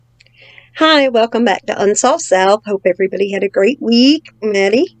Hi, welcome back to Unsolved South. Hope everybody had a great week.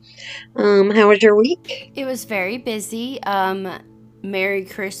 Maddie, how was your week? It was very busy. Merry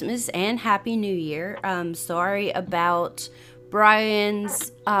Christmas and Happy New Year. Sorry about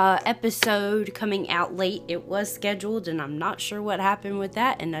Brian's episode coming out late. It was scheduled, and I'm not sure what happened with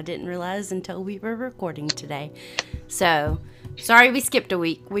that, and I didn't realize until we were recording today. So, sorry we skipped a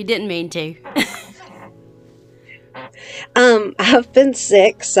week. We didn't mean to. I've been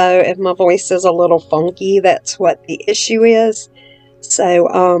sick, so if my voice is a little funky, that's what the issue is. So,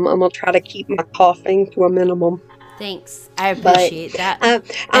 I'm gonna try to keep my coughing to a minimum. Thanks. I But appreciate that. I'm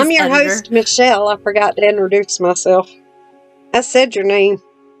As your editor. host, Michelle. I forgot to introduce myself. I said your name,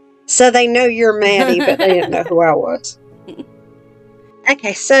 so they know you're Maddie, but they didn't know who I was.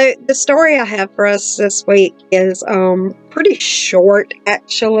 Okay, so the story I have for us this week is pretty short,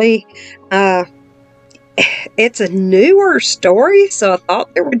 actually. Uh, it's a newer story, so I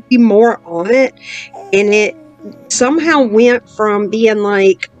thought there would be more on it, and it somehow went from being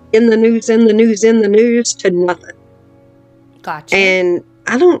like in the news, in the news, in the news to nothing. Gotcha. And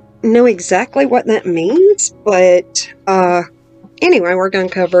I don't know exactly what that means, but anyway, we're going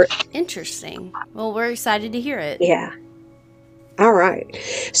to cover it. Interesting. Well, we're excited to hear it. Yeah. All right.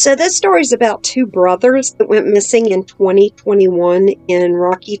 So this story is about two brothers that went missing in 2021 in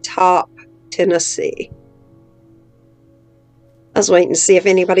Rocky Top, Tennessee. I was waiting to see if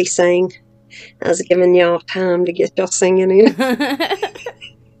anybody sang. I was giving y'all time to get y'all singing in.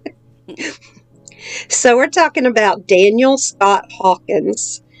 So we're talking about Daniel Scott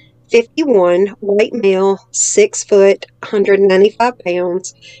Hawkins, 51, white male, 6 foot, 195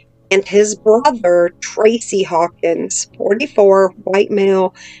 pounds, and his brother, Tracy Hawkins, 44, white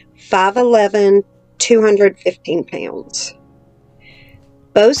male, 5'11", 215 pounds.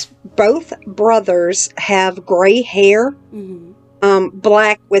 Both brothers have gray hair,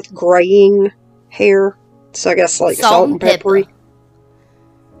 black with graying hair, so I guess like salt and peppery.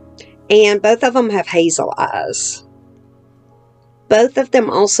 And both of them have hazel eyes. Both of them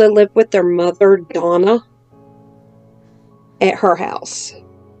also live with their mother, Donna, at her house.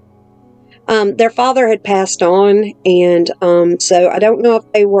 Their father had passed on, and so I don't know if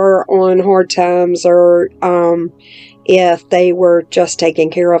they were on hard times or if they were just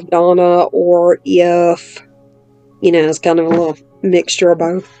taking care of Donna or if, it's kind of a little mixture of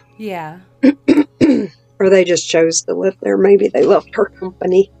both. Yeah. Or they just chose to live there. Maybe they loved her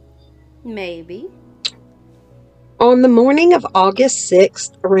company. Maybe. On the morning of August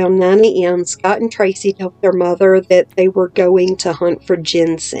 6th, around 9 a.m., Scott and Tracy told their mother that they were going to hunt for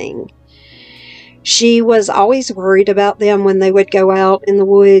ginseng. She was always worried about them when they would go out in the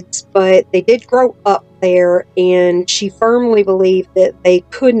woods, but they did grow up there, and she firmly believed that they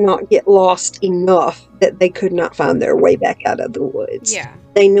could not get lost enough that they could not find their way back out of the woods. Yeah.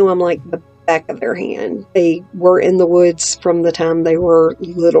 They knew them like the back of their hand. They were in the woods from the time they were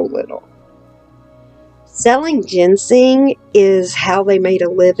little. Selling ginseng is how they made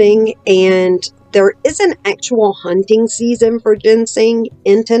a living, and there is an actual hunting season for ginseng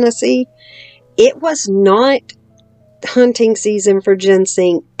in Tennessee. It was not hunting season for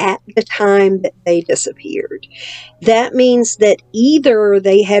ginseng at the time that they disappeared. That means that either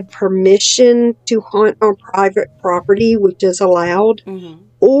they had permission to hunt on private property, which is allowed,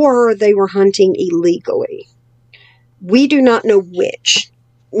 or they were hunting illegally. We do not know which.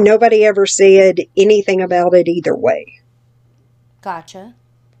 Nobody ever said anything about it either way. Gotcha.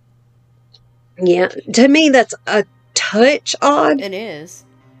 Yeah, to me that's a touch odd. It is.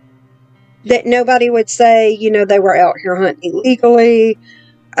 That nobody would say, they were out here hunting illegally.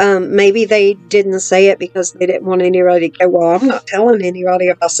 Maybe they didn't say it because they didn't want anybody to go, well, I'm not telling anybody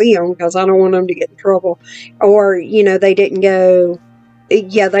if I see them because I don't want them to get in trouble. Or, they didn't go,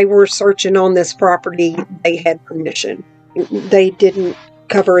 yeah, they were searching on this property. They had permission. They didn't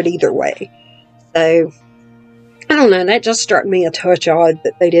cover it either way. So, I don't know. That just struck me a touch odd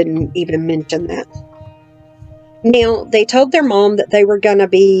that they didn't even mention that. Now, they told their mom that they were going to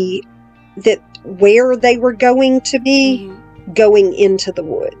be, that where they were going to be going into the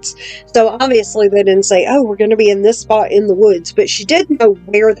woods. So obviously they didn't say, oh, we're going to be in this spot in the woods, but she did know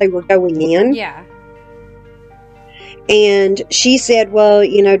where they were going in. Yeah. And she said, well,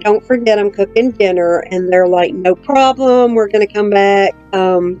 don't forget I'm cooking dinner. And they're like, no problem. We're going to come back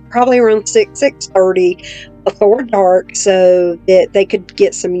probably around 6:30 before dark so that they could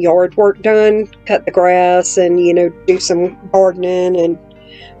get some yard work done, cut the grass and, do some gardening and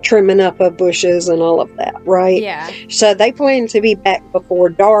trimming up of bushes and all of that, right? Yeah. So they plan to be back before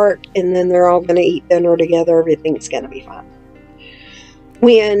dark, and then they're all going to eat dinner together. Everything's going to be fine.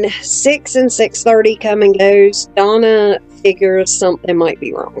 When 6 and 6:30 come and goes, Donna figures something might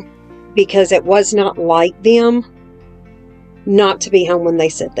be wrong. because it was not like them not to be home when they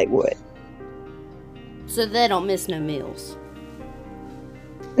said they would. So they don't miss no meals.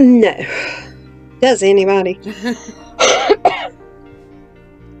 No. Does anybody?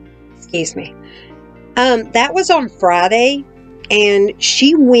 Excuse me. That was on Friday, and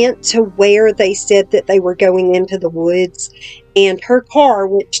she went to where they said that they were going into the woods, and her car,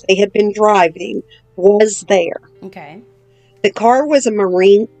 which they had been driving, was there. Okay. The car was a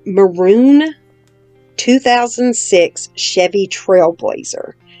maroon 2006 Chevy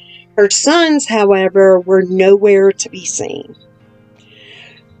Trailblazer. Her sons, however, were nowhere to be seen.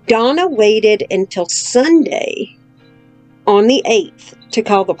 Donna waited until Sunday on the 8th to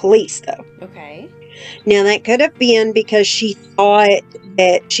call the police, though. Okay. Now, that could have been because she thought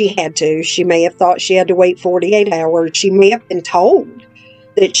that she had to. She may have thought she had to wait 48 hours. She may have been told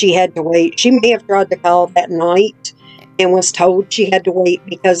that she had to wait. She may have tried to call that night and was told she had to wait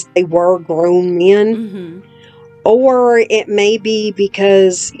because they were grown men. Mm-hmm. Or it may be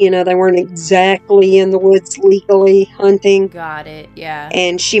because, they weren't exactly in the woods legally hunting. Got it, yeah.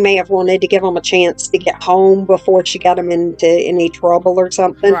 And she may have wanted to give them a chance to get home before she got them into any trouble or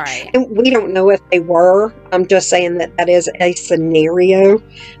something. Right. And we don't know if they were. I'm just saying that is a scenario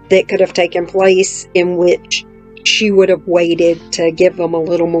that could have taken place in which she would have waited to give them a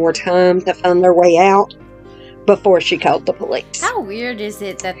little more time to find their way out before she called the police. How weird is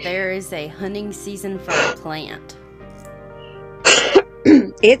it that there is a hunting season for a plant?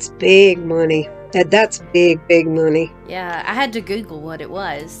 It's big money. That's big money. Yeah, I had to Google what it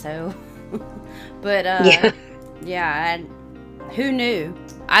was, so. But, yeah, who knew?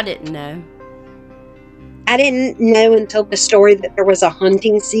 I didn't know. I didn't know until the story that there was a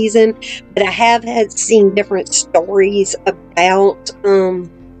hunting season, but I have seen different stories about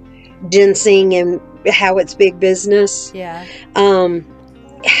ginseng and how it's big business. Yeah.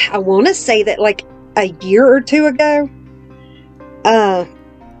 I want to say that like a year or two ago,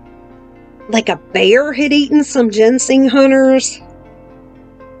 like a bear had eaten some ginseng hunters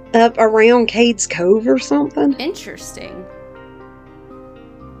up around Cades Cove or something. Interesting.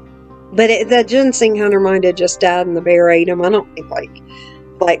 But the ginseng hunter might have just died and the bear ate him. I don't think like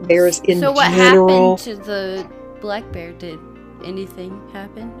black bears in general. So what happened to the black bear? Did anything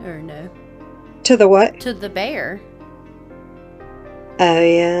happen or no? To the what? To the bear. Oh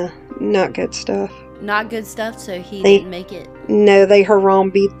yeah, not good stuff. Not good stuff, so he didn't make it. No, they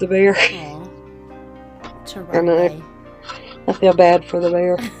beat the bear. Aw. It's a I know. day. I feel bad for the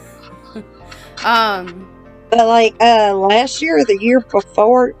bear. But like last year or the year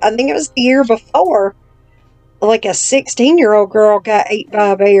before, I think it was the year before, like a 16-year-old girl got ate by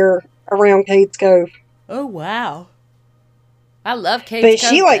a bear around Cades Cove. Oh wow. I love Cades But Cove,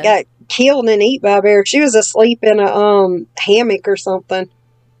 she like got killed and eat by a bear. She was asleep in a hammock or something.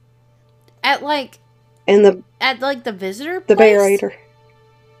 At like the visitor place? The bear ate her.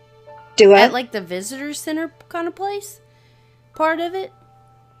 Do I? At like the visitor center kind of place? Part of it?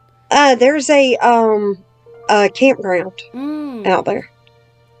 There's a campground out there.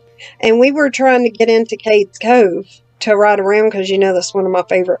 And we were trying to get into Cades Cove to ride around because that's one of my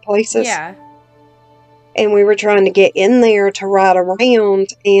favorite places. Yeah. And we were trying to get in there to ride around,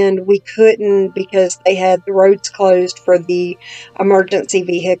 and we couldn't because they had the roads closed for the emergency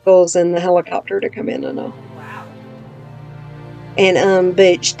vehicles and the helicopter to come in and all. Wow. And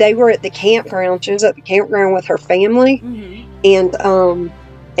but they were at the campground. She was at the campground with her family, and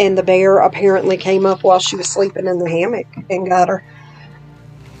the bear apparently came up while she was sleeping in the hammock and got her.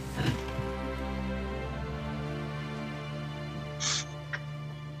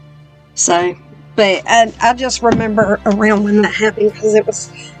 So. But I just remember around when that happened because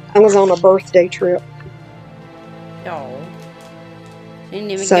I was on a birthday trip. Oh. You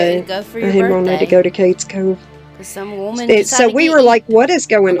didn't even go for your birthday. I wanted to go to Cades Cove. Because some woman So we were like, what is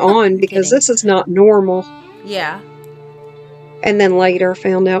going on? Because this is not normal. Yeah. And then later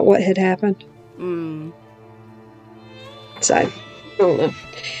found out what had happened. So, I don't know.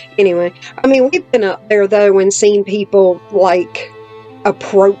 Anyway, I mean, we've been up there though and seen people like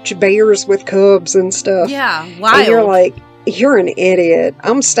approach bears with cubs and stuff. Yeah, wild. And you're like, you're an idiot.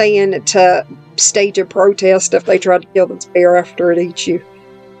 I'm staying to stage a protest if they try to kill this bear after it eats you.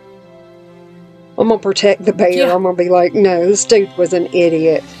 I'm gonna protect the bear. Yeah. I'm gonna be like, no, this dude was an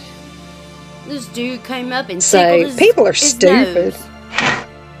idiot. This dude came up and So his, people are his stupid. Nose.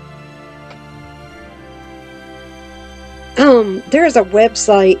 There's a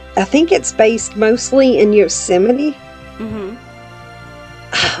website. I think it's based mostly in Yosemite.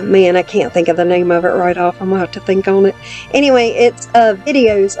 Man, I can't think of the name of it right off. I'm going to have to think on it. Anyway, it's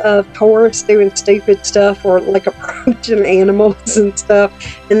videos of tourists doing stupid stuff or like approaching animals and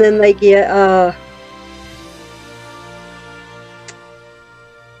stuff. And then they get,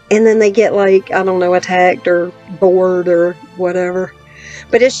 like, I don't know, attacked or bored or whatever.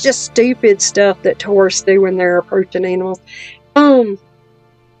 But it's just stupid stuff that tourists do when they're approaching animals.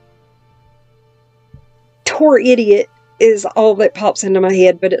 Tour idiot is all that pops into my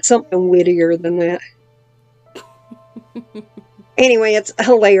head, but it's something wittier than that. Anyway, it's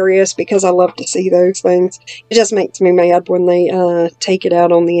hilarious because I love to see those things. It just makes me mad when they take it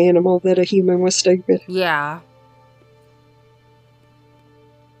out on the animal that a human was stupid. Yeah.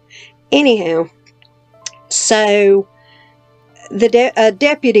 Anyhow, so the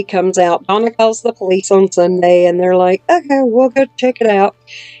deputy comes out. Donna calls the police on Sunday, and they're like, okay, we'll go check it out.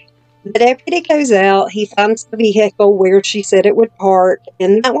 The deputy goes out. He finds the vehicle where she said it would park,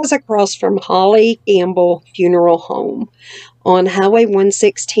 and that was across from Holly Campbell Funeral Home on Highway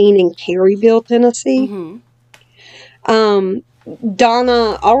 116 in Caryville, Tennessee. Mm-hmm.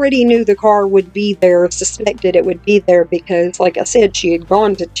 Donna already knew the car would be there, suspected it would be there because, like I said, she had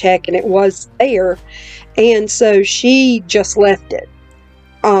gone to check and it was there, and so she just left it,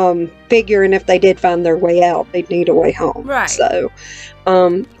 figuring if they did find their way out, they'd need a way home. Right. So,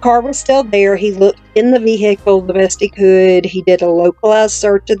 car was still there. He looked in the vehicle the best he could. He did a localized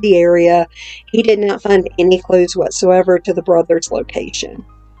search of the area. He did not find any clues whatsoever to the brothers' location.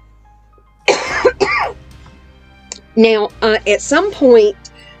 Now, at some point,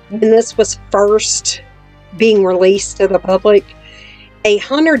 when this was first being released to the public, a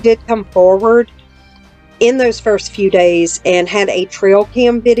hunter did come forward in those first few days and had a trail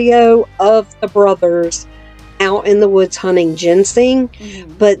cam video of the brothers out in the woods hunting ginseng,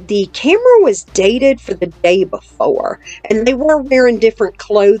 but the camera was dated for the day before, and they were wearing different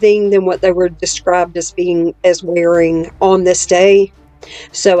clothing than what they were described as wearing on this day.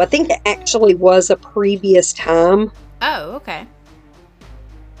 So I think it actually was a previous time. Oh, okay.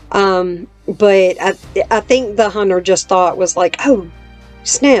 But I think the hunter just thought was like, oh,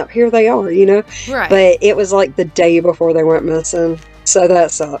 snap, here they are, you know? Right. But it was like the day before they went missing, so that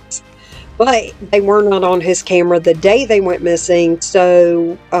sucks. But they were not on his camera the day they went missing,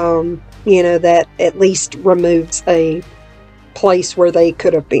 so, you know, that at least removes a place where they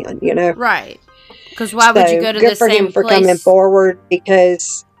could have been, you know? Right. Because why would you go to the same place? Good for him for coming forward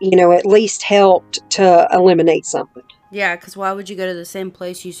because, you know, at least helped to eliminate something. Yeah, because why would you go to the same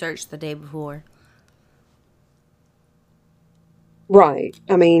place you searched the day before? Right.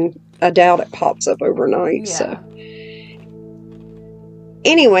 I mean, I doubt it pops up overnight, Yeah. so.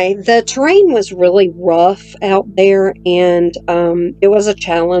 Anyway, the terrain was really rough out there, and it was a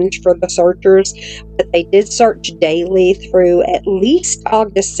challenge for the searchers, but they did search daily through at least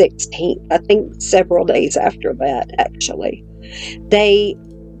August 16th. I think several days after that, actually. They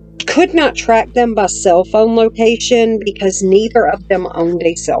could not track them by cell phone location because neither of them owned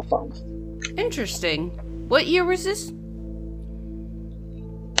a cell phone. Interesting. What year was this?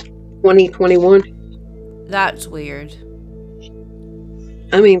 2021. That's weird.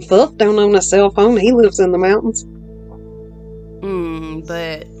 I mean, Fulf don't own a cell phone. He lives in the mountains.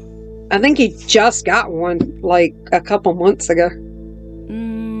 But... I think he just got one, like, a couple months ago.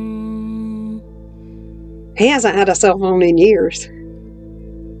 He hasn't had a cell phone in years.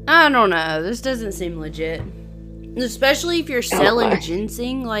 I don't know. This doesn't seem legit. Especially if you're selling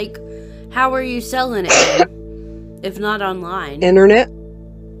ginseng. Like, how are you selling it if not online? Internet?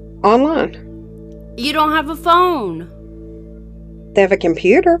 Online. You don't have a phone. They have a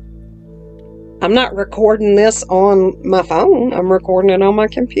computer. I'm not recording this on my phone. I'm recording it on my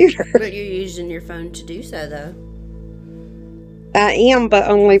computer. But you're using your phone to do so, though. I am, but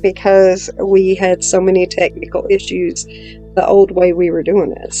only because we had so many technical issues the old way we were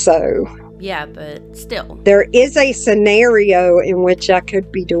doing it, so... Yeah, but still. There is a scenario in which I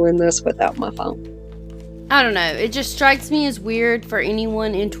could be doing this without my phone. I don't know. It just strikes me as weird for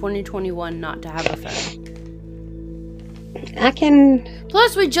anyone in 2021 not to have a phone.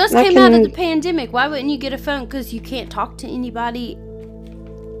 Plus, we just came out of the pandemic. Why wouldn't you get a phone? Because you can't talk to anybody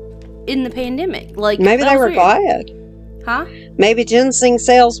in the pandemic. Like, maybe they were glad. Huh? Maybe ginseng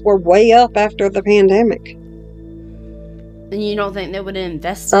sales were way up after the pandemic. And you don't think they would have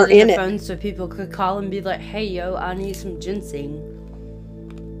invested in their phones so people could call and be like, hey, yo, I need some ginseng?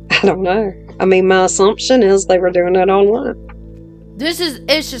 I don't know. I mean, my assumption is they were doing it online.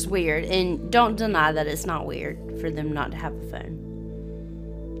 It's just weird, and don't deny that it's not weird for them not to have a phone.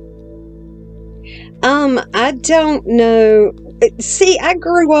 I don't know. See, I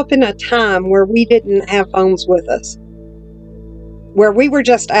grew up in a time where we didn't have phones with us. where we were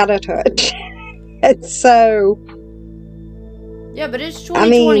just out of touch. And so, Yeah, but it's I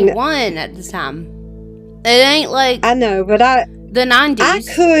mean, 2021 at the time. It ain't like I know, but the 90s.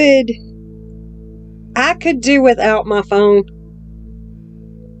 I could do without my phone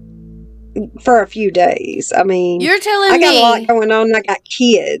for a few days. I mean, You're telling I got me a lot going on. I got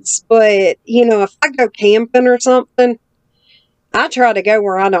kids, but you know, if I go camping or something, I try to go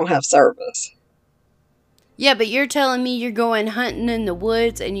where I don't have service. Yeah, but you're telling me you're going hunting in the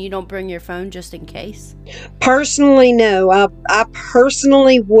woods and you don't bring your phone just in case? Personally, no. I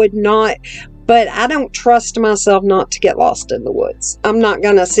personally would not, but I don't trust myself not to get lost in the woods. I'm not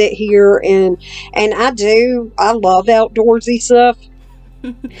going to sit here and I love outdoorsy stuff,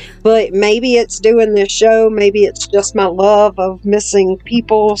 but maybe it's doing this show. Maybe it's just my love of missing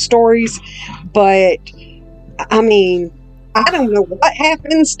people stories, but I mean, I don't know what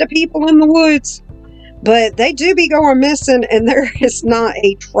happens to people in the woods. But they do be going missing, and there is not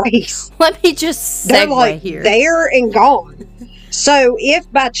a trace. Let me just They're segue like here. there and gone. So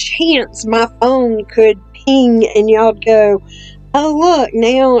if by chance my phone could ping and y'all go, oh look,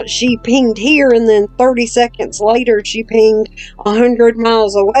 now she pinged here, and then 30 seconds later she pinged 100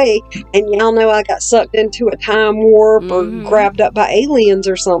 miles away, and y'all know I got sucked into a time warp or grabbed up by aliens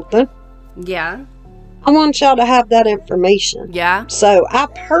or something. Yeah. I want y'all to have that information. Yeah. So I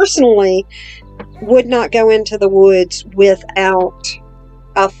personally would not go into the woods without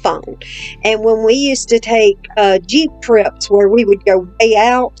a phone. And when we used to take Jeep trips where we would go way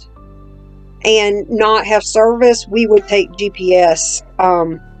out and not have service, we would take GPS,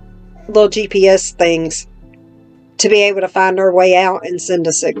 little GPS things to be able to find our way out and send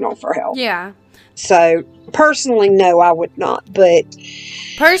a signal for help. Yeah. So, personally, no, I would not. But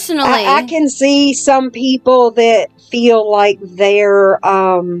personally, I can see some people that feel like they're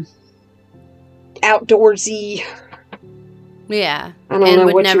outdoorsy. Yeah. I don't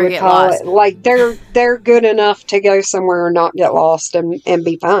know what you would call it. Like they're good enough to go somewhere and not get lost and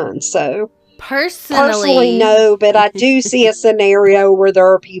be fine. So personally no, but I do see a scenario where there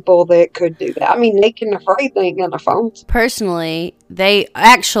are people that could do that. I mean, Naked and Afraid, they ain't got no phones. Personally, they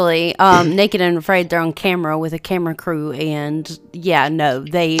actually Naked and Afraid, they're on camera with a camera crew, and yeah, no,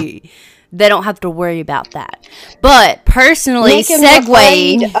 they don't have to worry about that. But personally,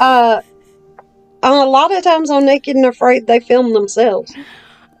 segueing. A lot of times on Naked and Afraid, they film themselves.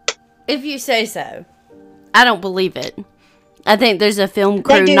 If you say so. I don't believe it. I think there's a film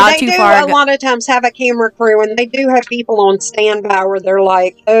crew They not too far a lot of times have a camera crew, and they do have people on standby where they're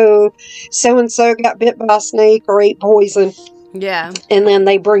like, oh, so-and-so got bit by a snake or ate poison. Yeah. And then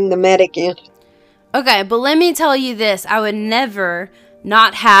they bring the medic in. Okay, but let me tell you this. I would never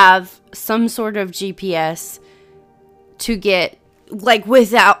not have some sort of GPS to get, like,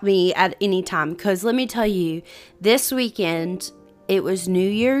 without me at any time. Because let me tell you, this weekend, it was New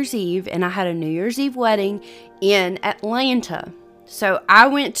Year's Eve, and I had a New Year's Eve wedding in Atlanta. So I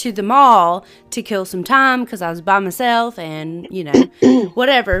went to the mall to kill some time because I was by myself and, you know,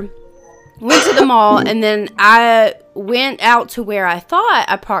 whatever. Went to the mall, and then I went out to where I thought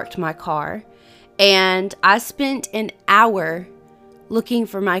I parked my car, and I spent an hour looking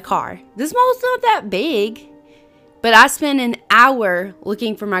for my car. This mall's not that big, but I spent an hour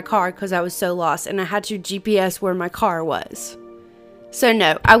looking for my car because I was so lost, and I had to GPS where my car was. So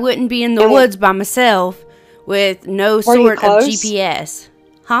no, I wouldn't be in the woods by myself with no sort of GPS.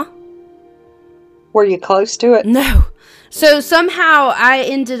 Huh? Were you close to it? No. So somehow I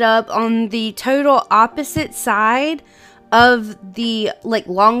ended up on the total opposite side of the, like,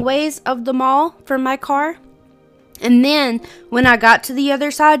 long ways of the mall from my car. And then when I got to the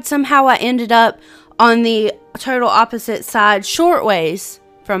other side, somehow I ended up on the total opposite side short ways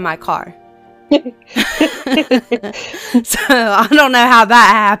from my car. So I don't know how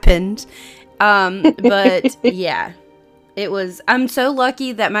that happened. But yeah, I'm so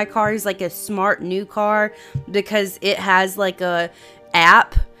lucky that my car is like a smart new car, because it has like a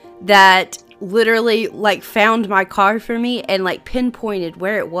app that literally like found my car for me and like pinpointed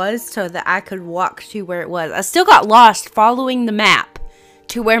where it was so that I could walk to where it was. I still got lost following the map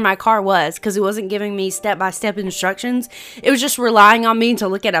to where my car was because it wasn't giving me step-by-step instructions. It was just relying on me to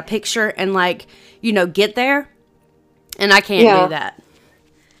look at a picture and, like, you know, get there. And I can't do that.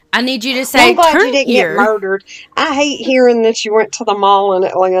 I need you to say, I'm glad turn you didn't here. get murdered. I hate hearing that you went to the mall in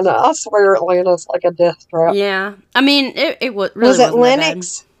Atlanta. I swear Atlanta's like a death trap. Yeah. I mean, it really was it wasn't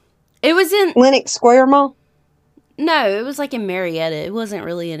Lenox? It was in Lenox Square Mall? No, it was like in Marietta. It wasn't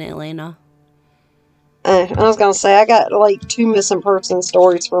really in Atlanta. I was going to say, I got like 2 missing person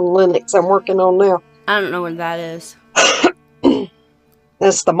stories from Lenox I'm working on now. I don't know what that is.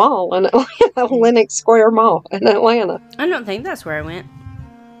 That's the mall in Atlanta, Lenox Square Mall in Atlanta. I don't think that's where I went.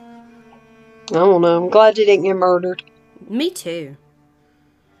 I don't know. I'm glad you didn't get murdered. Me too.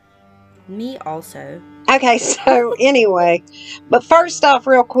 Me also. Okay, so anyway, but first off,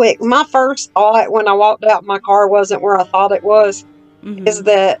 real quick, my first thought when I walked out my car wasn't where I thought it was, is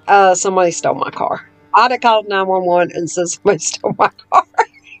that somebody stole my car. I'd have called 911 and said somebody stole my car.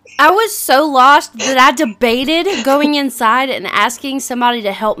 I was so lost that I debated going inside and asking somebody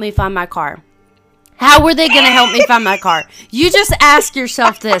to help me find my car. How were they going to help me find my car? You just ask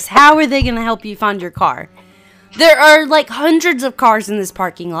yourself this. How are they going to help you find your car? There are like hundreds of cars in this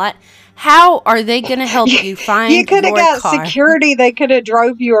parking lot. How are they going to help you find your car? You could have got security. They could have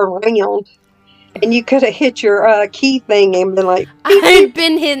drove you around. And you could have hit your key thing and been like... I've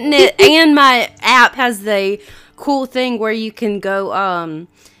been hitting it. And my app has the cool thing where you can go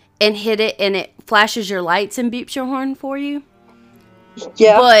and hit it and it flashes your lights and beeps your horn for you.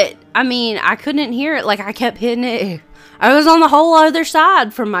 Yeah. But, I mean, I couldn't hear it. Like, I kept hitting it. I was on the whole other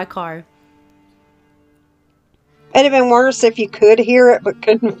side from my car. It'd have been worse if you could hear it but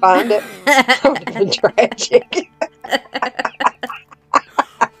couldn't find it. That would have been tragic.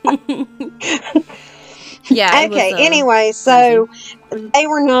 Yeah. Okay, anyway, so they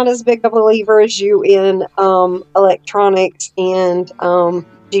were not as big a believer as you in electronics and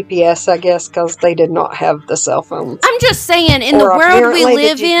GPS, I guess, because they did not have the cell phones. I'm just saying, in the world we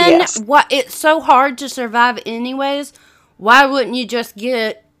live in, it's so hard to survive anyways. Why wouldn't you just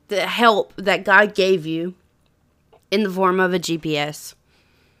get the help that God gave you in the form of a GPS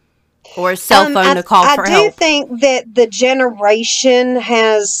or a cell phone to call for help? I do think that the generation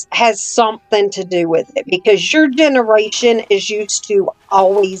has something to do with it, because your generation is used to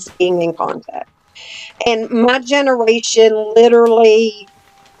always being in contact. And my generation, literally,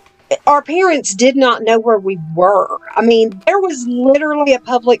 our parents did not know where we were. I mean, there was literally a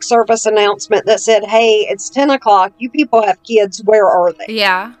public service announcement that said, hey, it's 10 o'clock. You people have kids. Where are they?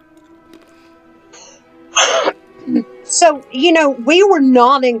 Yeah. So, you know, we were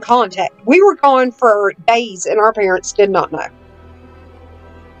not in contact. We were gone for days and our parents did not know.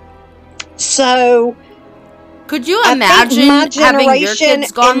 So, could you imagine having your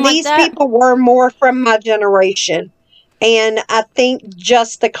kids gone like that? These people were more from my generation. And I think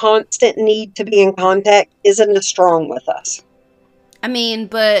just the constant need to be in contact isn't as strong with us. I mean,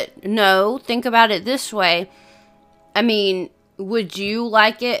 but no, think about it this way. I mean, would you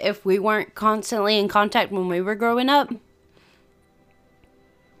like it if we weren't constantly in contact when we were growing up?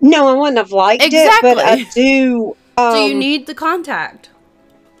 No, I wouldn't have liked it, but I do... so you need the contact.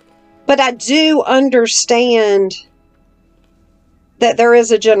 But I do understand that there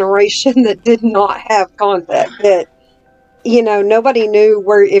is a generation that did not have contact, that, you know, nobody knew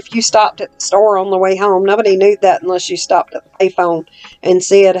where, if you stopped at the store on the way home, nobody knew that unless you stopped at the payphone and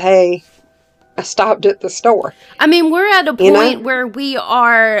said, hey, I stopped at the store. I mean, we're at a point where we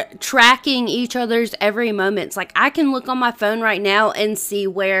are tracking each other's every moment. It's like, I can look on my phone right now and see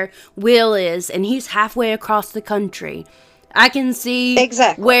where Will is, and he's halfway across the country. I can see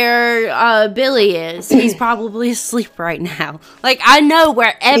where Billy is. He's probably asleep right now. Like, I know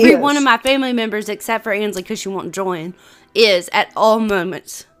where every one of my family members, except for Ansley, because she won't join, is at all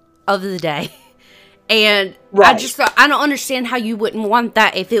moments of the day. And I just thought, I don't understand how you wouldn't want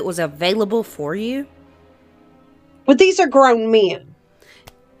that if it was available for you. But these are grown men.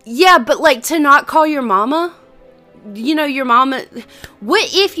 Yeah, but like, to not call your mama, you know, your mama, what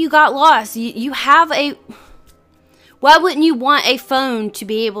if you got lost? You have a, why wouldn't you want a phone to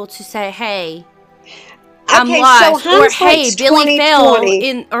be able to say, hey, I'm lost, or hey, Billy fell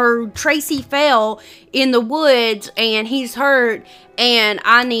in, or Tracy fell in the woods and he's hurt and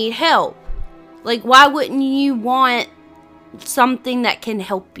I need help. Like, why wouldn't you want something that can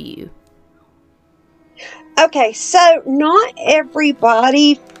help you? Okay, so not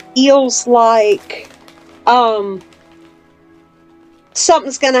everybody feels like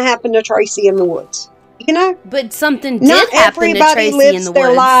something's going to happen to Tracy in the woods. You know? But something did happen to Tracy in the woods. Not everybody lives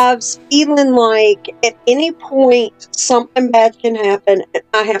their lives feeling like at any point something bad can happen and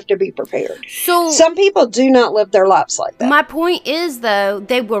I have to be prepared. So some people do not live their lives like that. My point is, though,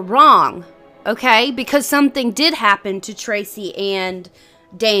 they were wrong. Okay, because something did happen to Tracy and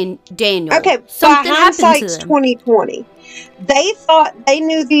Daniel. Okay, something by hindsight's 2020. They thought they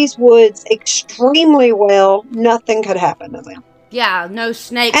knew these woods extremely well. Nothing could happen to them. Yeah, no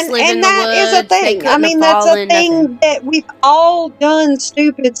snakes live in the woods. And that is a thing. I mean, that's a thing that we've all done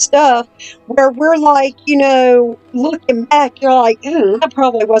stupid stuff where we're like, you know, looking back, you're like, that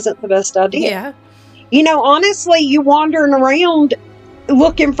probably wasn't the best idea. Yeah. You know, honestly, you wandering around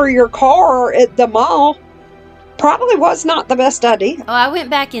looking for your car at the mall, probably was not the best idea. Oh, I went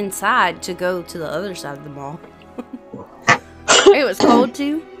back inside to go to the other side of the mall. It was cold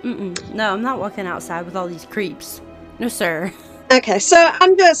too. No, I'm not walking outside with all these creeps. No, sir. Okay, so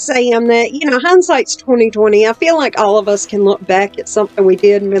I'm just saying that, you know, hindsight's 2020. I feel like all of us can look back at something we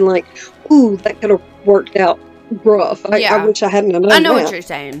did and been like, ooh, that could have worked out rough. I wish I hadn't known that. I know what you're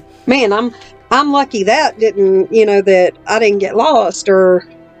saying. Man, I'm lucky that didn't, you know, that I didn't get lost, or,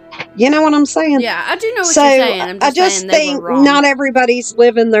 you know what I'm saying? Yeah, I do know what you're saying. I just think not everybody's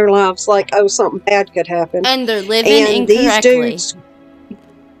living their lives like, oh, something bad could happen. And they're living incorrectly. These dudes,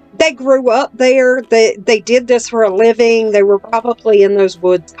 they grew up there. They did this for a living. They were probably in those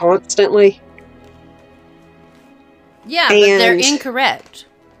woods constantly. Yeah, but they're incorrect.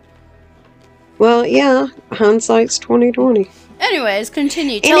 Well, yeah, hindsight's 2020. Anyways,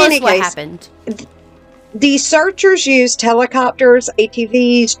 continue. Tell us what happened. The searchers used helicopters,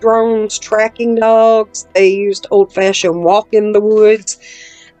 ATVs, drones, tracking dogs. They used old-fashioned walk in the woods.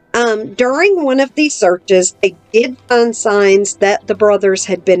 During one of these searches, they did find signs that the brothers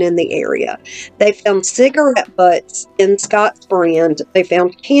had been in the area. They found cigarette butts in Scott's brand. They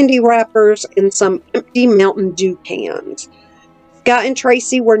found candy wrappers and some empty Mountain Dew cans. Scott and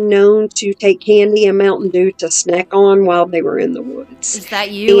Tracy were known to take candy and Mountain Dew to snack on while they were in the woods. Is that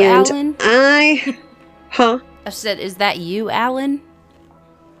you, Alan? I said, is that you, Alan?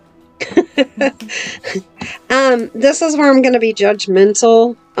 This is where I'm going to be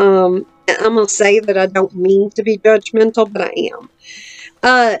judgmental. I'm going to say that I don't mean to be judgmental, but I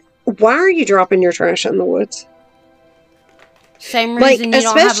am. Why are you dropping your trash in the woods? Same reason you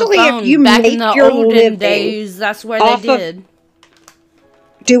don't have a phone. Especially if you back in the olden days, that's where they did.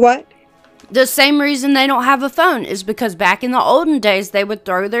 Do what? The same reason they don't have a phone is because back in the olden days, they would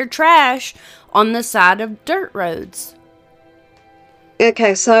throw their trash on the side of dirt roads.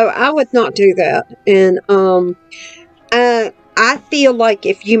 Okay, so I would not do that. And I feel like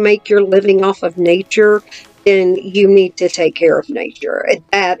if you make your living off of nature, then you need to take care of nature.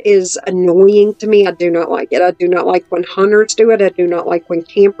 That is annoying to me. I do not like it. I do not like when hunters do it. I do not like when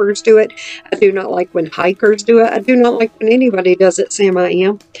campers do it. I do not like when hikers do it. I do not like when anybody does it, Sam. I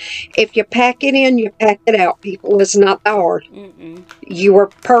am. If you pack it in, you pack it out, people. It's not that hard. You are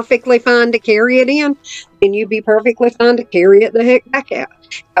perfectly fine to carry it in, and you'd be perfectly fine to carry it the heck back out.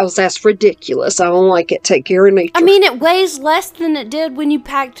 Because that's ridiculous. I don't like it. Take care of nature. I mean, it weighs less than it did when you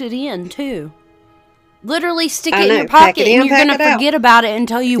packed it in, too. Literally stick it in your pocket and you're going to forget about it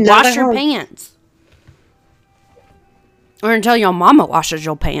until you wash your pants. Or until your mama washes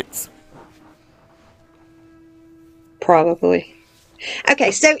your pants. Probably. Okay,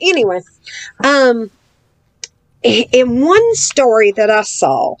 so anyway. In one story that I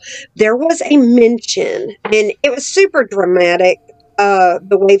saw, there was a mention, and it was super dramatic,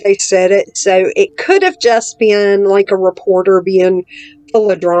 the way they said it. So it could have just been like a reporter being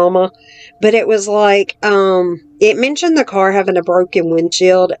full of drama. But it was like, it mentioned the car having a broken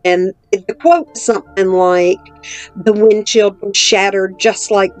windshield, and the quote was something like, the windshield was shattered just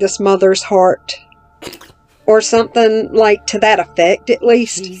like this mother's heart, or something like to that effect, at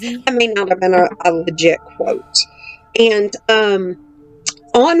least. That may not have been a legit quote. And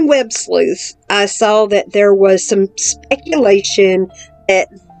on Web Sleuth, I saw that there was some speculation that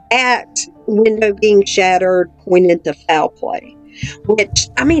that window being shattered pointed to foul play. Which,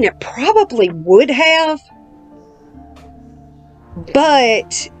 I mean, it probably would have,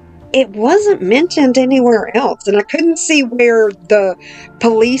 but it wasn't mentioned anywhere else, and I couldn't see where the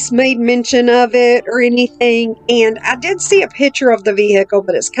police made mention of it or anything. And I did see a picture of the vehicle,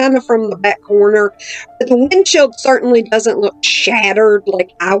 but it's kind of from the back corner. But the windshield certainly doesn't look shattered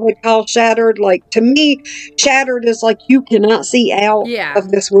like I would call shattered. Like, to me, shattered is like you cannot see out of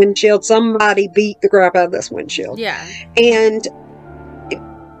this windshield. Somebody beat the crap out of this windshield. Yeah.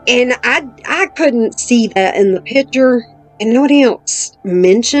 And I couldn't see that in the picture, and nobody else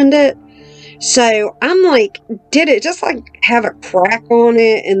mentioned it. So I'm like, did it just like have a crack on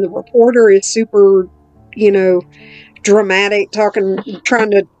it? And the reporter is super, dramatic,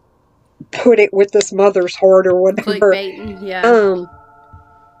 trying to put it with this mother's heart or whatever. Clickbaiting, yeah.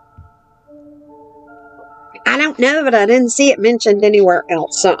 I don't know, but I didn't see it mentioned anywhere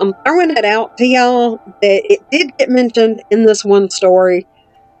else. So I'm throwing it out to y'all that it did get mentioned in this one story.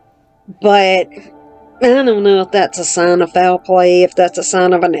 But I don't know if that's a sign of foul play, if that's a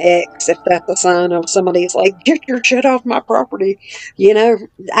sign of an ex, if that's a sign of somebody's like, get your shit off my property.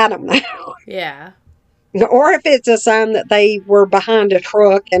 I don't know. Yeah. Or if it's a sign that they were behind a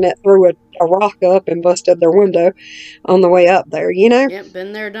truck and it threw a rock up and busted their window on the way up there, Yep,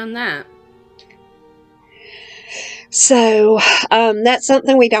 been there, done that. So, that's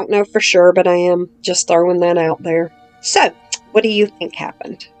something we don't know for sure, but I am just throwing that out there. So, what do you think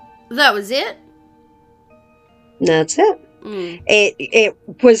happened? That was it? That's it. Mm. It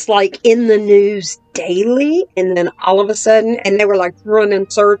was like in the news daily, and then all of a sudden, and they were like running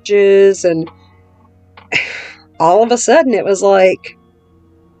searches, and all of a sudden it was like,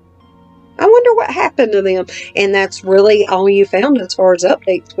 I wonder what happened to them. And that's really all you found as far as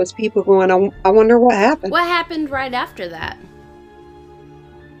updates was people going, I wonder what happened. What happened right after that?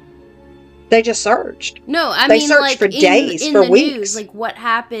 They just searched. No, I they mean, searched like, for days, for weeks. News, like, what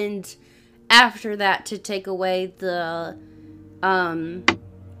happened after that to take away the, Oh,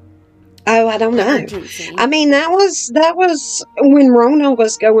 I don't know. urgency? I mean, that was when Rona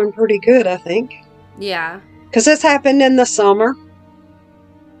was going pretty good, I think. Yeah. Because this happened in the summer.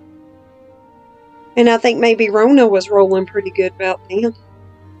 And I think maybe Rona was rolling pretty good about then.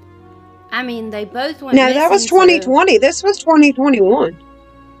 I mean, they both went No, that was 2020. This was 2021.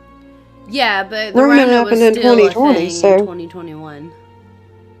 Yeah, but the Rona Rona was happened in still 2020, a thing so in 2021.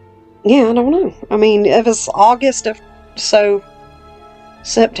 Yeah, I don't know. I mean, it was August of, so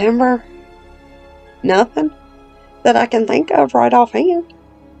September. Nothing that I can think of right offhand.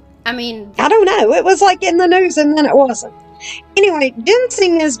 I mean, I don't know. It was like in the news and then it wasn't. Anyway,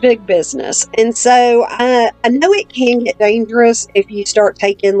 ginseng is big business. And so I know it can get dangerous if you start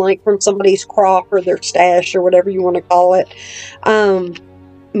taking like from somebody's crop or their stash or whatever you want to call it.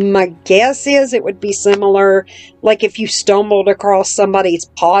 My guess is it would be similar, like if you stumbled across somebody's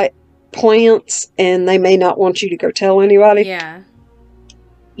pot plants and they may not want you to go tell anybody. yeah.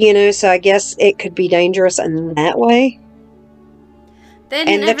 You know, so I guess it could be dangerous in that way. They And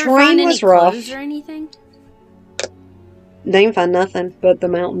didn't the ever terrain find any was rough. clothes or anything? They didn't find nothing but the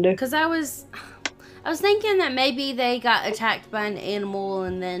Mountain Dew. Because I was thinking that maybe they got attacked by an animal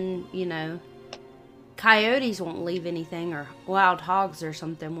and then, you know, coyotes won't leave anything, or wild hogs or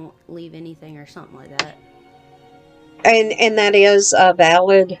something won't leave anything, or something like that. And that is a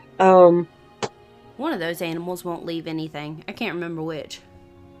valid, One of those animals won't leave anything. I can't remember which.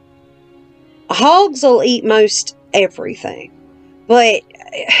 hogs will eat most everything. But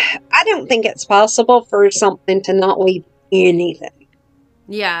I don't think it's possible for something to not leave anything.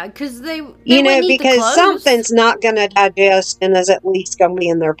 Yeah, because they You know, wouldn't eat the because clothes. something's not going to digest and is at least going to be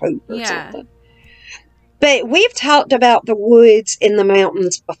in their poop or Yeah. something. But we've talked about the woods in the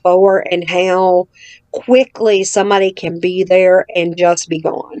mountains before and how quickly somebody can be there and just be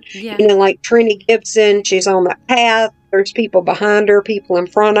gone. Yeah. You know, like Trini Gibson, she's on the path. There's people behind her, people in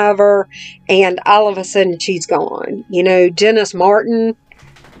front of her, and all of a sudden she's gone. You know, Dennis Martin,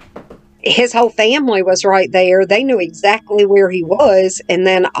 his whole family was right there. They knew exactly where he was, and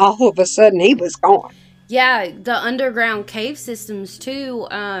then all of a sudden he was gone. Yeah, the underground cave systems too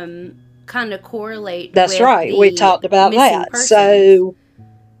kind of correlate. That's with right. the We talked about missing that. persons. So,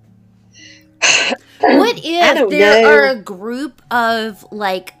 What I if don't there know. are a group of,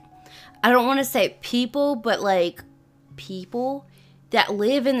 like, I don't want to say people, but like people that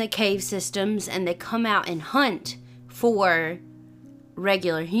live in the cave systems and they come out and hunt for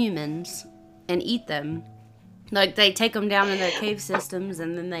regular humans and eat them. Like, they take them down in their cave systems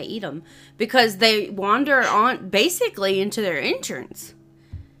and then they eat them because they wander on basically into their entrance.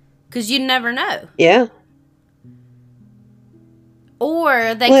 Because you never know. Yeah.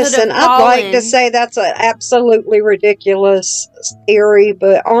 Or they Listen, could have I'd fallen. like to say that's an absolutely ridiculous theory,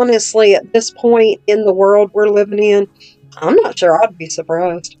 but honestly, at this point in the world we're living in, I'm not sure I'd be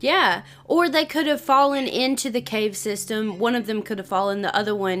surprised. Yeah, or they could have fallen into the cave system. One of them could have fallen. The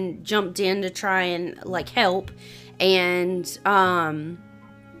other one jumped in to try and like help, and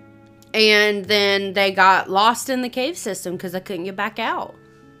then they got lost in the cave system because they couldn't get back out.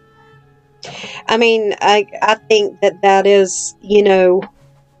 I mean, I think that is, you know,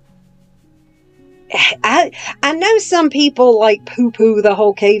 I know some people like poo-poo the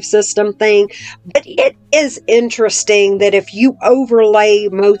whole cave system thing, but it is interesting that if you overlay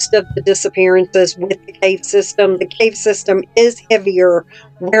most of the disappearances with the cave system is heavier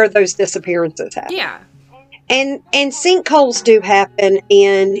where those disappearances happen. Yeah. And sinkholes do happen,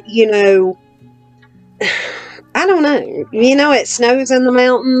 and, you know, I don't know. You know, it snows in the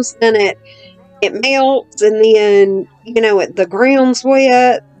mountains, then it melts, and then, you know, the ground's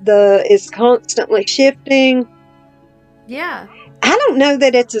wet, it's constantly shifting. Yeah. I don't know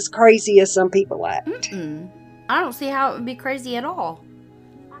that it's as crazy as some people act. I don't see how it would be crazy at all.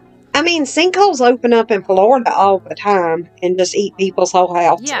 I mean, sinkholes open up in Florida all the time and just eat people's whole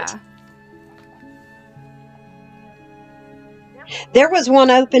houses. Yeah. There was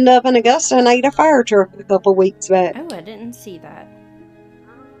one opened up in Augusta and ate a fire truck a couple weeks back. Oh, I didn't see that.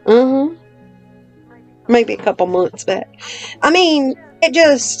 maybe a couple months back. I mean, it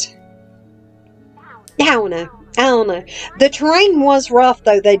just, I don't know. I don't know. The terrain was rough,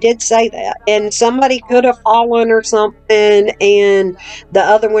 though. They did say that. And somebody could have fallen or something, and the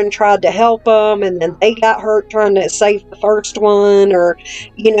other one tried to help them, and then they got hurt trying to save the first one, or,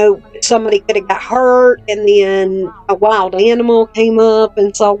 somebody could have got hurt, and then a wild animal came up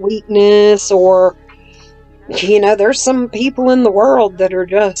and saw weakness, or, there's some people in the world that are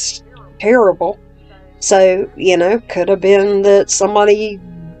just terrible. So, could have been that somebody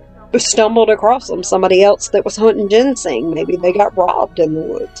stumbled across them, somebody else that was hunting ginseng. Maybe they got robbed in the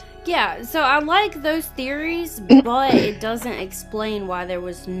woods. Yeah, so I like those theories, but it doesn't explain why there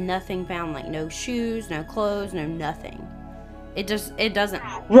was nothing found, like no shoes, no clothes, no nothing. It doesn't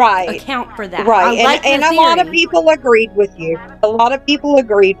account for that. Right, and a lot of people agreed with you. A lot of people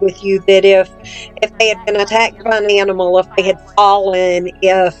agreed with you that if they had been attacked by an animal, if they had fallen,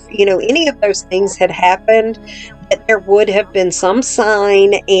 if, any of those things had happened, that there would have been some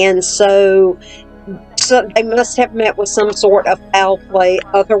sign, and so they must have met with some sort of foul play,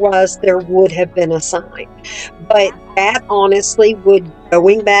 otherwise there would have been a sign. But that honestly would,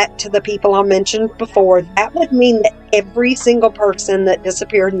 going back to the people I mentioned before, that would mean that every single person that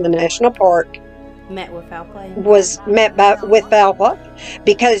disappeared in the national park met with foul play. Was met with foul play.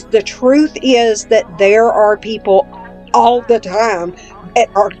 Because the truth is that there are people all the time that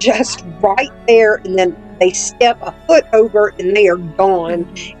are just right there, and then they step a foot over and they are gone,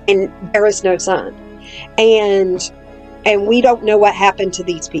 and there is no sign. And we don't know what happened to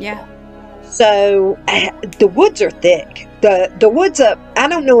these people. Yeah. So the woods are thick. The woods up, I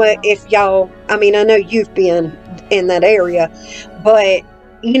don't know if y'all, I know you've been in that area, but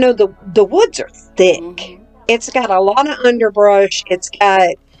the woods are thick. Mm-hmm. It's got a lot of underbrush. It's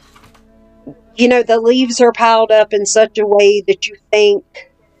got, the leaves are piled up in such a way that you think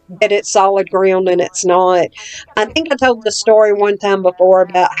that it's solid ground, and it's not. I think I told the story one time before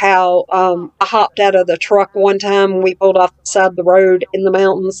about how I hopped out of the truck one time when we pulled off the side of the road in the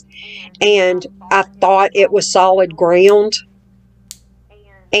mountains, and I thought it was solid ground,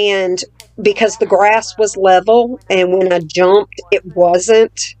 and because the grass was level, and when I jumped, it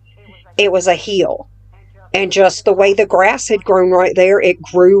wasn't. It was a hill. And just the way the grass had grown right there, it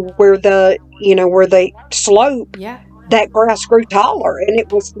grew where the slope. Yeah. That grass grew taller, and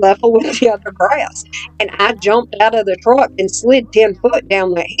it was level with the other grass. And I jumped out of the truck and slid 10 foot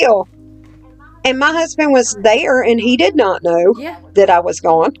down that hill. And my husband was there, and he did not know that I was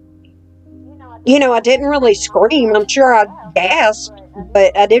gone. I didn't really scream. I'm sure I gasped,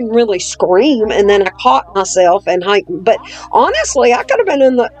 but I didn't really scream. And then I caught myself and hiked. But honestly, I could have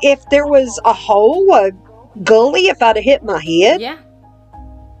been if there was a hole, a gully, if I'd have hit my head. Yeah.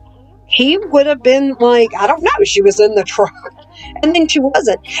 He would have been like, I don't know, she was in the truck. And then she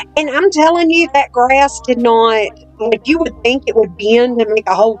wasn't. And I'm telling you, that grass did not, like, you would think it would bend and make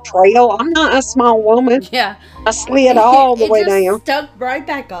a whole trail. I'm not a small woman. Yeah. I slid all the way down. It stuck right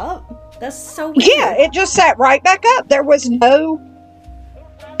back up. That's so weird. Yeah, it just sat right back up. There was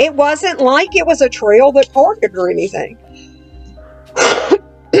it wasn't like it was a trail that parted or anything.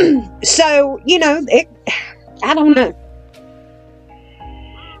 So, I don't know.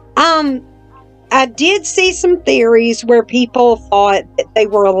 I did see some theories where people thought that they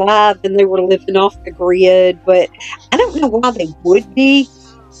were alive and they were living off the grid, but I don't know why they would be.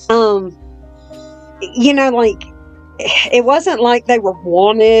 It wasn't like they were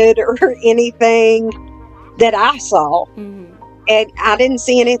wanted or anything that I saw. Mm-hmm. And I didn't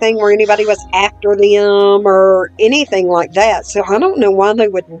see anything where anybody was after them or anything like that. So I don't know why they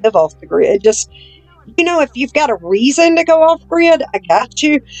would live off the grid. Just, if you've got a reason to go off grid, I got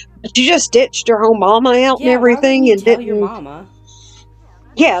you. But you just ditched your whole mama out and everything, and didn't. Your mama.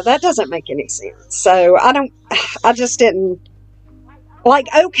 Yeah, that doesn't make any sense. So I just didn't. Like,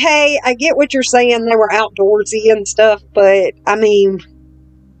 okay, I get what you're saying. They were outdoorsy and stuff, but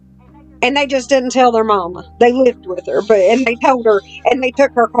and they just didn't tell their mama. They lived with her, and they told her, and they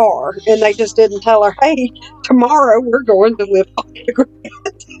took her car, and they just didn't tell her, hey, tomorrow we're going to live off the grid.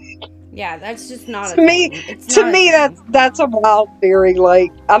 Yeah, that's just not to me. To me, that's a wild theory. Like,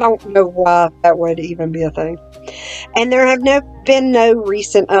 I don't know why that would even be a thing. And there have been no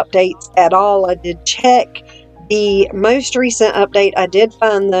recent updates at all. I did check. The most recent update I did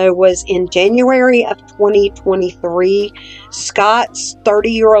find, though, was in January of 2023. Scott's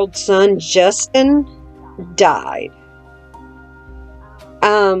 30-year-old son, Justin, died.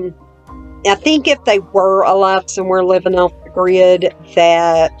 I think if they were alive somewhere living off the grid,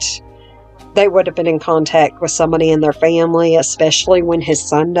 that they would have been in contact with somebody in their family, especially when his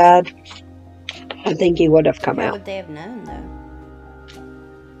son died. I think he would have come out. How would they have known, though?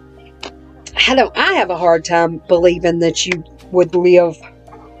 I have a hard time believing that you would live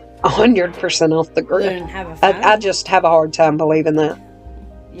 100% off the grid. Wouldn't have a phone. I just have a hard time believing that.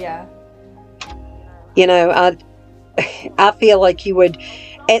 Yeah. You know, I feel like you would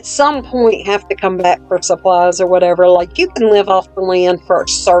at some point have to come back for supplies or whatever. Like, you can live off the land for a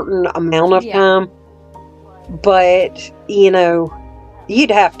certain amount of time, but, you know,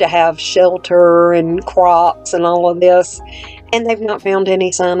 you'd have to have shelter and crops and all of this, and they've not found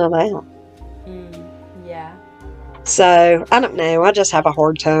any sign of that. Yeah. So, I don't know. I just have a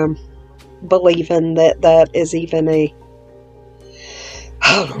hard time believing that that is even a...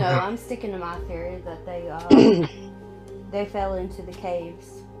 No, I'm sticking to my theory that they fell into the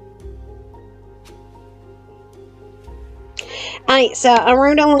caves. So I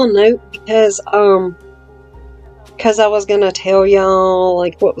wrote a little note because I was gonna tell y'all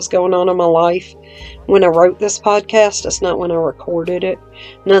like what was going on in my life when I wrote this podcast. It's not when I recorded it.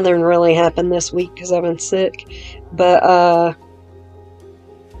 Nothing really happened this week because I've been sick. But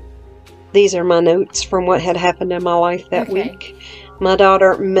these are my notes from what had happened in my life that week. My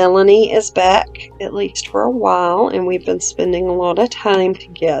daughter Melanie is back, at least for a while, and we've been spending a lot of time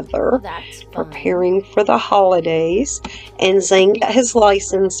together. That's fun. Preparing for the holidays. And Zane got his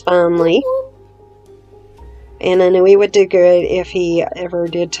license finally. And I knew he would do good if he ever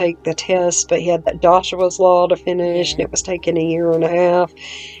did take the test, but he had that Joshua's Law to finish, and it was taking a year and a half.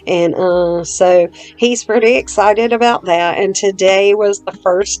 And so he's pretty excited about that. And today was the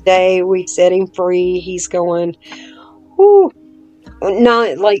first day we set him free. He's going, whoo.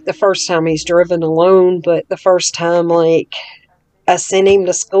 Not like the first time he's driven alone, but the first time, like, I sent him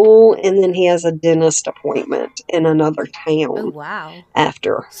to school, and then he has a dentist appointment in another town. Oh, wow.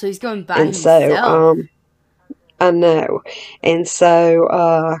 After. So he's going by himself. So, I know. And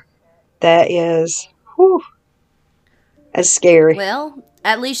so, that is, whew, that's scary. Well,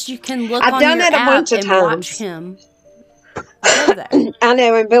 at least you can look I've on done your it a app bunch of and times. watch him. I know that. I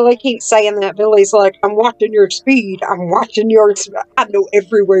know, and Billy keeps saying that. Billy's like, I'm watching your speed. I'm watching your speed. I know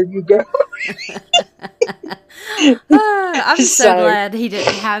everywhere you go. I'm so glad he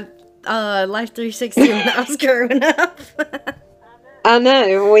didn't have Life 360 when I was growing up. I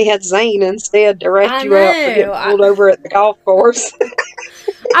know. We had Zane instead to direct you out for getting pulled over at the golf course.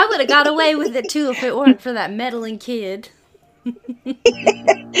 I would have got away with it, too, if it weren't for that meddling kid.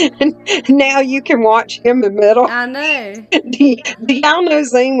 Now you can watch him in middle. I know. Do y'all know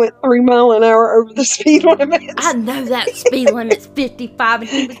Zane went 3 miles an hour over the speed limit? I know that speed limit's 55 and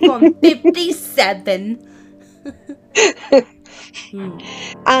he was going 57.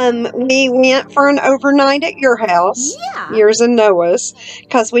 We went for an overnight at your house. Yeah. Yours and Noah's.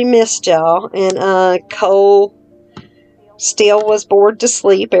 Because we missed y'all. And Cole still was bored to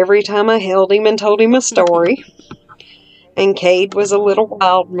sleep every time I held him and told him a story. And Cade was a little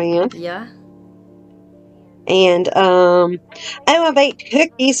wild man. Yeah. And, I baked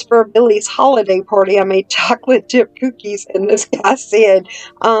cookies for Billy's holiday party. I made chocolate chip cookies. And this guy said,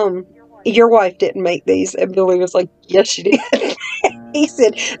 your wife didn't make these. And Billy was like, yes, she did. He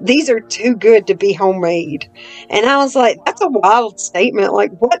said, these are too good to be homemade. And I was like, that's a wild statement.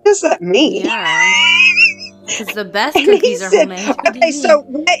 Like, what does that mean? Yeah. Because the best cookies are homemade. Okay, so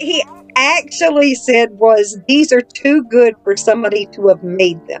what he actually said was, these are too good for somebody to have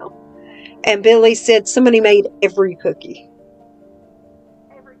made them. And Billy said somebody made every cookie.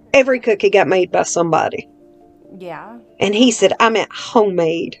 Every cookie got made by somebody. Yeah. And he said, I meant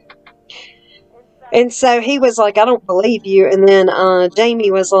homemade. And so he was like, I don't believe you. And then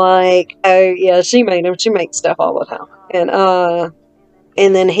Jamie was like, oh, yeah, she made them. She makes stuff all the time.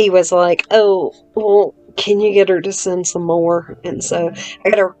 And then he was like, oh, well, can you get her to send some more? And so I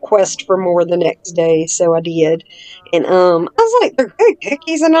got a request for more the next day, so I did. And I was like, they're good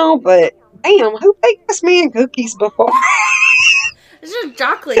cookies and all, but damn, who baked this man cookies before? It's just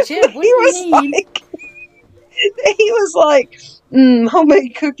chocolate chip. What do you mean? He was like,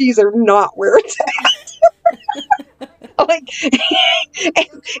 homemade cookies are not where it's at. Like,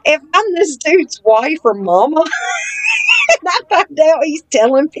 if I'm this dude's wife or mama, and I find out he's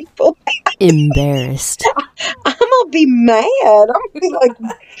telling people that, embarrassed. I'm gonna be mad. I'm gonna be like,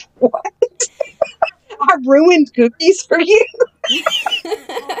 what? I ruined cookies for you?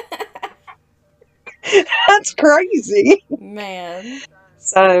 That's crazy. Man.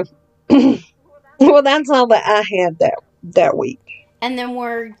 So, well, that's all that I had that week. And then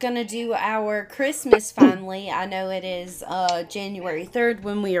we're going to do our Christmas finally. I know it is January 3rd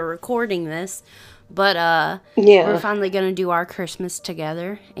when we are recording this. But we're finally going to do our Christmas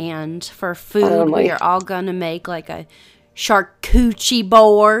together. And for food, we are all going to make like a charcuterie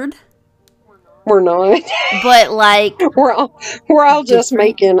board. We're not. But like we're all just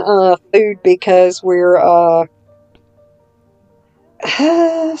different? making food because we're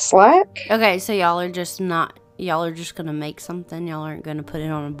slack. Okay, so y'all are just gonna make something. Y'all aren't gonna put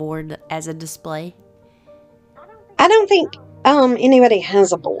it on a board as a display. I don't think anybody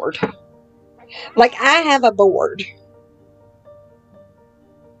has a board. Like, I have a board.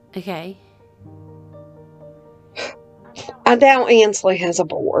 Okay. I doubt Ansley has a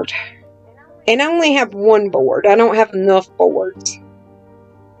board. And I only have one board. I don't have enough boards.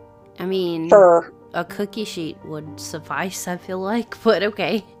 I mean, for a cookie sheet would suffice, I feel like, but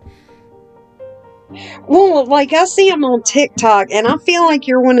okay. Well, like, I see them on TikTok, and I feel like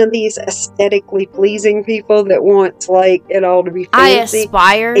you're one of these aesthetically pleasing people that wants, like, it all to be fancy. I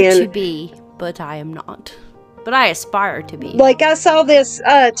aspire to be, but I am not. But I aspire to be. Like, I saw this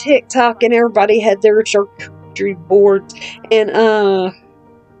TikTok, and everybody had their charcuterie boards, and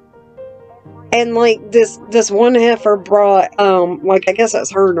like, this one heifer brought, like, I guess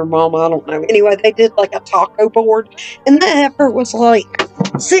that's her and her mama, I don't know. Anyway, they did, like, a taco board, and that heifer was, like,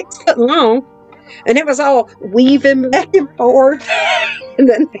 6 foot long. And it was all weaving back and forth. And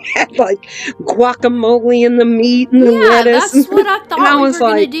then they had, like, guacamole and the meat and the lettuce. That's what I thought I we was were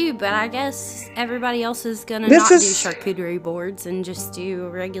going to like, do. But I guess everybody else is going to not do charcuterie boards and just do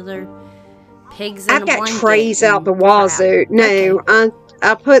regular pigs in a blanket. I've got trays out the wazoo. No, okay.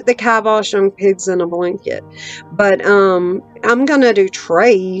 I put the kibosh on pigs in a blanket. But I'm going to do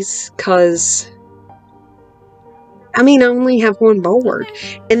trays because, I mean, I only have one board.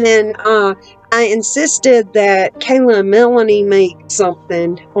 Okay. And then I insisted that Kayla and Melanie make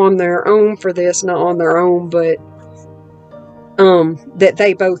something on their own for this, not on their own, but that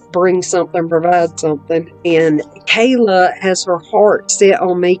they both bring something, provide something. And Kayla has her heart set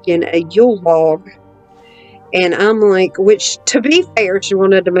on making a Yule log. And I'm like, which, to be fair, she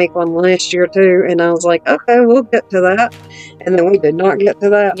wanted to make one last year too. And I was like, okay, we'll get to that. And then we did not get to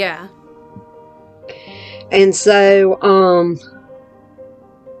that. Yeah. And so,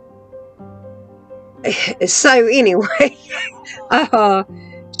 anyway,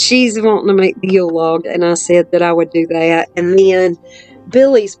 she's wanting to make the Yule log, and I said that I would do that. And then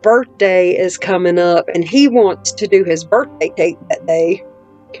Billy's birthday is coming up, and he wants to do his birthday cake that day.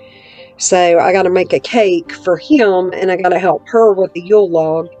 So I got to make a cake for him, and I got to help her with the Yule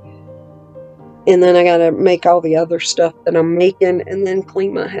log. And then I got to make all the other stuff that I'm making, and then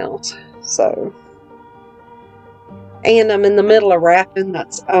clean my house. So... And I'm in the middle of wrapping.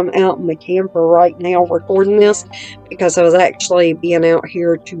 I'm out in the camper right now recording this because I was actually being out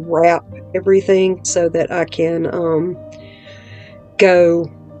here to wrap everything so that I can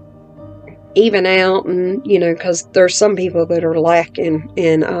go even out, and because there's some people that are lacking,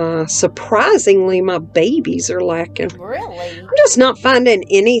 and surprisingly my babies are lacking. Really? I'm just not finding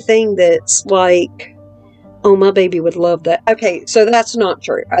anything that's like, oh, my baby would love that. Okay, so that's not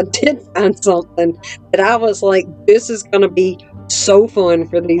true. I did find something that I was like, this is going to be so fun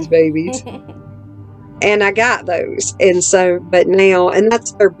for these babies. And I got those. And so, but now, and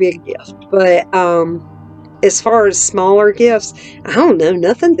that's their big gift. But as far as smaller gifts, I don't know.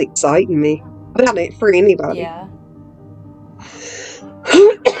 Nothing's exciting me about it for anybody. Yeah.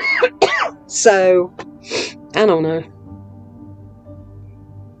 So, I don't know.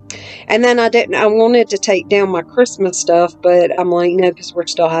 And then I wanted to take down my Christmas stuff, but I'm like, no, because we're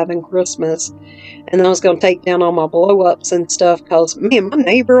still having Christmas. And I was going to take down all my blow-ups and stuff, because, man, my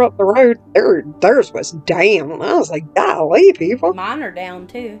neighbor up the road, theirs was down. I was like, golly, people. Mine are down,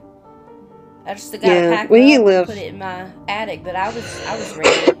 too. I just got to pack it up and put it in my attic, but I was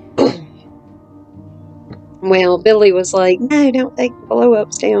ready. Well, Billy was like, no, don't take the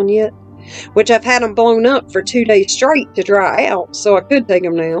blow-ups down yet. Which I've had them blown up for 2 days straight to dry out, so I could take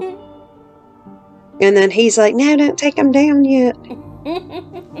them down. And then he's like, no, don't take them down yet.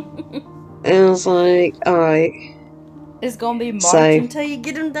 And I was like, alright. It's going to be March until you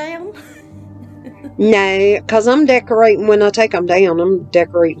get them down? No, because I'm decorating when I take them down. I'm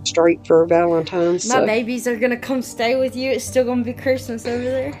decorating straight for Valentine's. My babies are going to come stay with you. It's still going to be Christmas over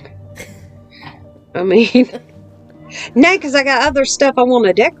there. I mean... No, because I got other stuff I want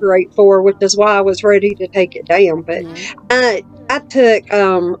to decorate for, which is why I was ready to take it down. But I got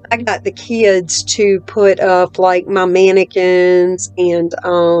the kids to put up like my mannequins and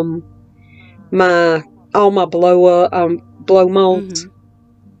all my blow molds,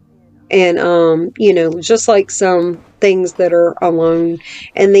 and just like some things that are alone.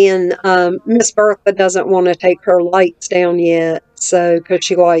 And then Miss Bertha doesn't want to take her lights down yet, so because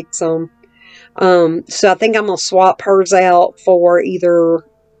she likes them. So I think I'm going to swap hers out for either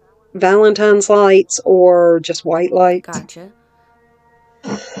Valentine's lights or just white lights. Gotcha.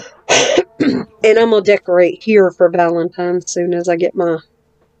 And I'm going to decorate here for Valentine's as soon as I get my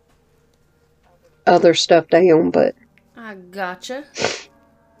other stuff down, but... I gotcha.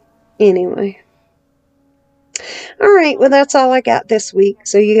 Anyway. All right, well, that's all I got this week.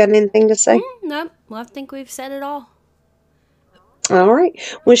 So you got anything to say? Nope. Well, I think we've said it all. All right.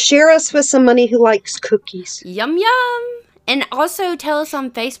 Well, share us with somebody who likes cookies. Yum, yum. And also tell us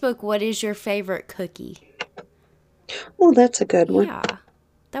on Facebook, what is your favorite cookie? Oh, that's a good one. Yeah,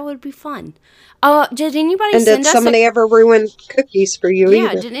 that would be fun. Did anybody and send did us somebody ever ruin cookies for you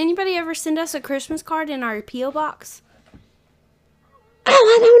Yeah, either? did anybody ever send us a Christmas card in our P.O. box? Oh,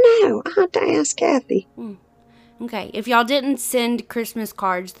 I don't know. I'll have to ask Kathy. Okay, if y'all didn't send Christmas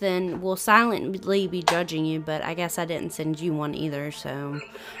cards, then we'll silently be judging you, but I guess I didn't send you one either, so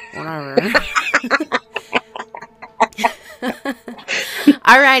whatever.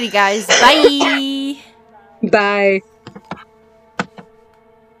 Alrighty, guys. Bye. Bye.